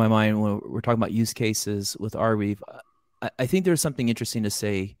came back to my mind when we're talking about use cases with Arweave, I think there's something interesting to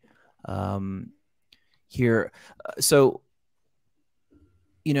say here. So,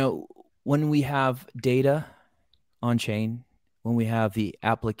 when we have data on chain, when we have the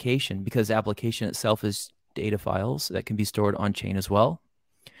application, because the application itself is data files that can be stored on chain as well.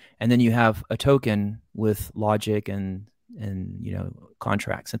 And then you have a token with logic and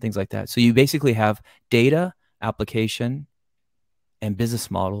contracts and things like that. So you basically have data, application, and business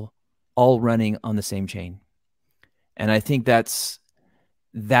model all running on the same chain. And I think that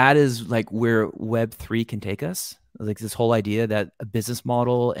is like where Web3 can take us. Like this whole idea that a business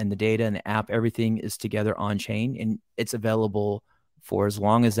model and the data and the app, everything is together on chain and it's available for as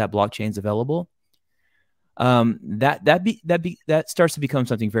long as that blockchain is available. That starts to become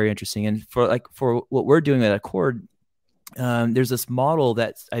something very interesting. And for what we're doing at Accord, there's this model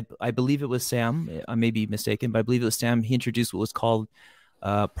that I believe it was Sam. I may be mistaken, but I believe it was Sam. He introduced what was called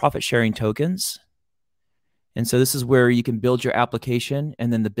profit sharing tokens. And so this is where you can build your application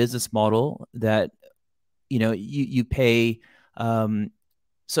and then the business model that you pay.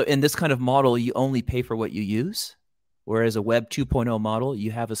 So in this kind of model, you only pay for what you use, whereas a Web 2.0 model,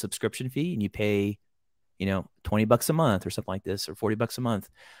 you have a subscription fee and you pay $20 a month or something like this, or $40 a month.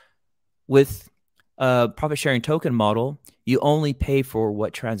 With a profit sharing token model, you only pay for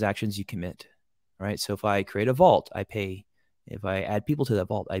what transactions you commit, right? So if I create a vault, I pay. If I add people to that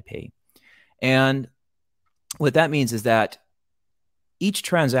vault, I pay. And what that means is that each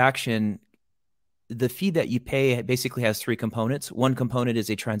transaction, the fee that you pay basically has three components. One component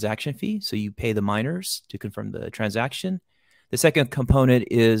is a transaction fee. So you pay the miners to confirm the transaction. The second component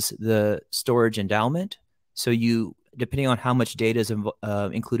is the storage endowment. So you, depending on how much data is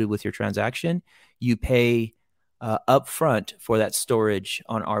included with your transaction, you pay upfront for that storage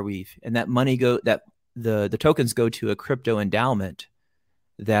on Arweave, and that money the tokens go to a crypto endowment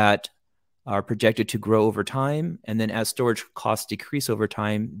that are projected to grow over time. And then as storage costs decrease over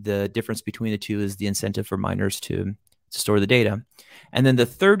time, the difference between the two is the incentive for miners to store the data. And then the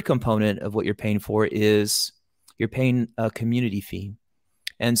third component of what you're paying for is you're paying a community fee.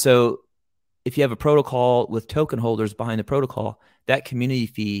 And so if you have a protocol with token holders behind the protocol, that community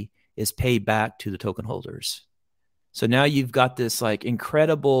fee is paid back to the token holders. So now you've got this like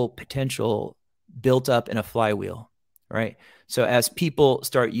incredible potential built up in a flywheel, right? So as people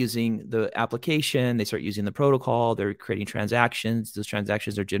start using the application, they start using the protocol, they're creating transactions. Those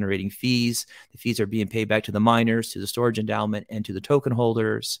transactions are generating fees. The fees are being paid back to the miners, to the storage endowment, and to the token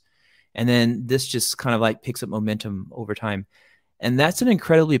holders. And then this just kind of like picks up momentum over time. And that's an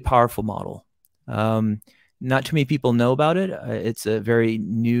incredibly powerful model. Not too many people know about it. It's a very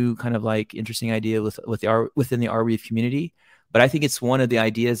new kind of like interesting idea within the Arweave community. But I think it's one of the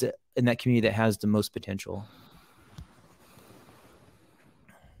ideas in that community that has the most potential.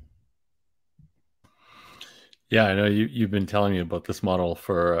 Yeah, I know you've been telling me about this model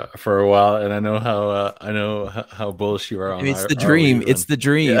for a while, and I know how bullish you are on. It's the dream. It's the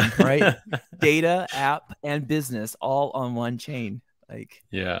dream, yeah. Right? Data, app, and business all on one chain,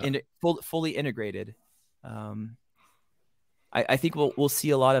 fully integrated. I think we'll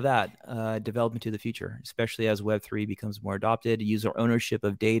see a lot of that develop into the future, especially as Web3 becomes more adopted. User ownership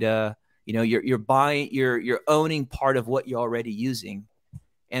of data. You know, you're owning part of what you're already using.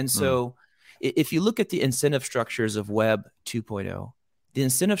 And so if you look at the incentive structures of Web 2.0, the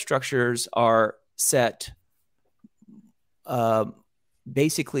incentive structures are set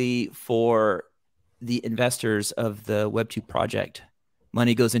basically for the investors of the Web 2 project.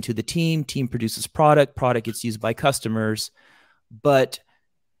 Money goes into the team produces product gets used by customers, but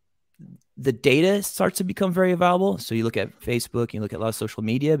the data starts to become very valuable. So you look at Facebook, you look at a lot of social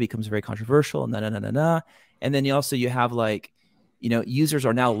media, it becomes very controversial, and and then you have like, you know, users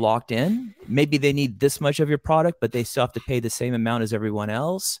are now locked in. Maybe they need this much of your product, but they still have to pay the same amount as everyone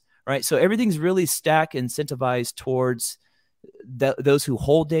else, right? So everything's really stacked, incentivized towards those who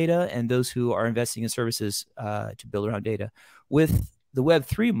hold data and those who are investing in services to build around data. With the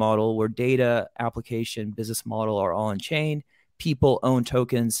Web3 model, where data, application, business model are all on chain, people own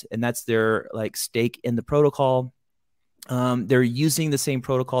tokens, and that's their like stake in the protocol. They're using the same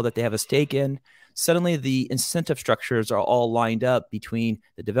protocol that they have a stake in. Suddenly the incentive structures are all lined up between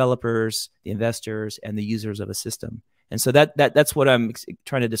the developers, the investors, and the users of a system. And so that's what I'm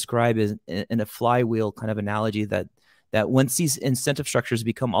trying to describe is in a flywheel kind of analogy, that once these incentive structures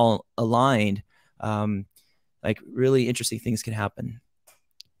become all aligned, like really interesting things can happen.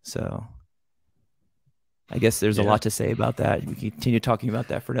 So I guess there's a lot to say about that. We can continue talking about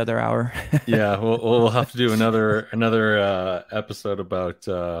that for another hour. Yeah, we'll have to do another episode about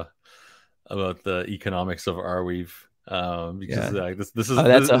the economics of Arweave, because this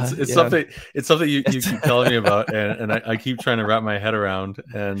is something you keep telling me about, and I keep trying to wrap my head around,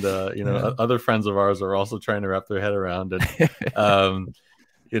 and other friends of ours are also trying to wrap their head around, and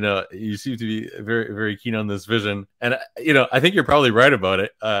you seem to be very, very keen on this vision, and I think you're probably right about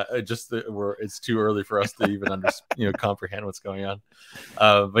it. It's too early for us to even comprehend what's going on.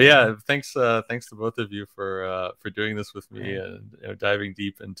 But yeah, thanks to both of you for doing this with me and diving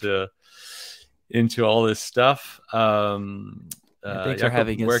deep into all this stuff. Thanks Jakub, for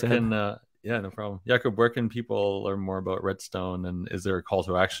having us. No problem. Jakub, where can people learn more about RedStone, and is there a call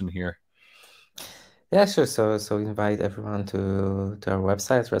to action here? Yeah, sure. So invite everyone to our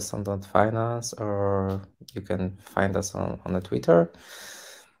website, redstone.finance, or you can find us on the Twitter.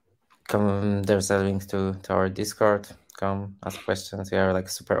 There's a link to our Discord. Come ask questions. We are like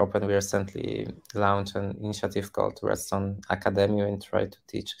super open. We recently launched an initiative called Redstone Academy and try to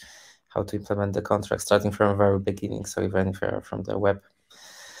teach how to implement the contract starting from the very beginning. So even if you're from the web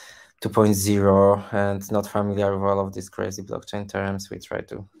 2.0 and not familiar with all of these crazy blockchain terms, we try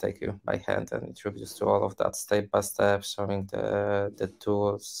to take you by hand and introduce to all of that step by step, showing the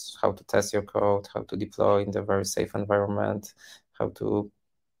tools, how to test your code, how to deploy in the very safe environment, how to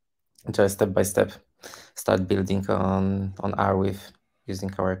just step by step start building on Arweave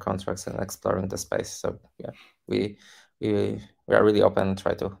using our contracts and exploring the space. So yeah, we are really open and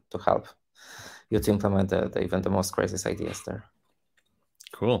try to help you to implement even the most craziest ideas there.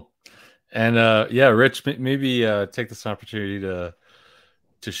 Cool. And Rich, maybe take this opportunity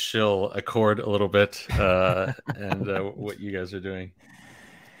to shill Accord a little bit and what you guys are doing.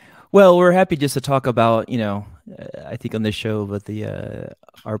 Well, we're happy just to talk about, I think on this show, with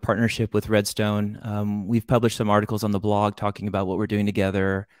our partnership with RedStone. We've published some articles on the blog talking about what we're doing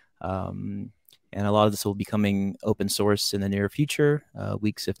together. And a lot of this will be coming open source in the near future,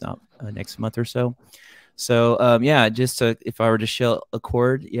 weeks, if not next month or so. So if I were to shill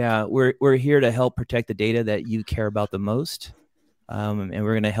Accord, we're here to help protect the data that you care about the most. And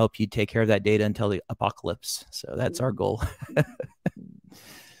we're going to help you take care of that data until the apocalypse. So that's our goal.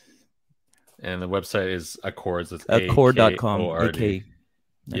 And the website is Accords. It's Accord.com. AK.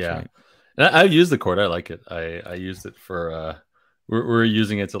 Yeah. Right. And I've used Accord. I like it. I used it for we're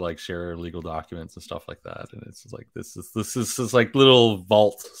using it to like share legal documents and stuff like that. And it's like this is like little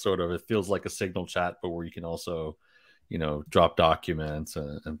vault sort of. It feels like a Signal chat, but where you can also, drop documents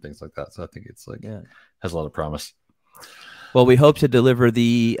and things like that. So I think it's like has a lot of promise. Well, we hope to deliver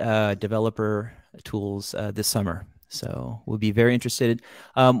the developer tools this summer. So we'll be very interested.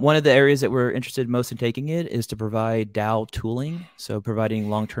 One of the areas that we're interested most in taking it is to provide DAO tooling. So providing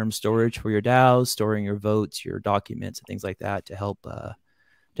long-term storage for your DAOs, storing your votes, your documents, and things like that to help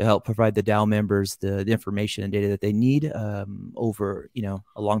provide the DAO members the information and data that they need over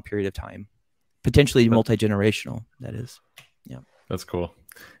a long period of time, potentially multi-generational. That is, yeah. That's cool.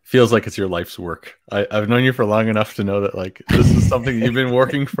 Feels like it's your life's work. I've known you for long enough to know that like this is something you've been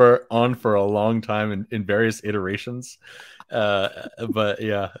working on for a long time in various iterations. But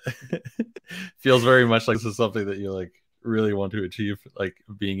yeah, feels very much like this is something that you like really want to achieve, like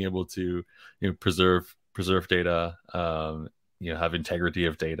being able to preserve data have integrity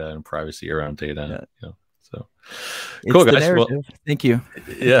of data and privacy around data. So it's cool, the guys. Well, thank you.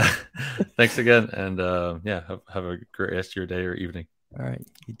 Yeah, thanks again, and have a great rest of your day or evening. All right,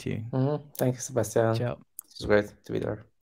 you too. Thank you, Sebastian. Ciao. It was great to be there.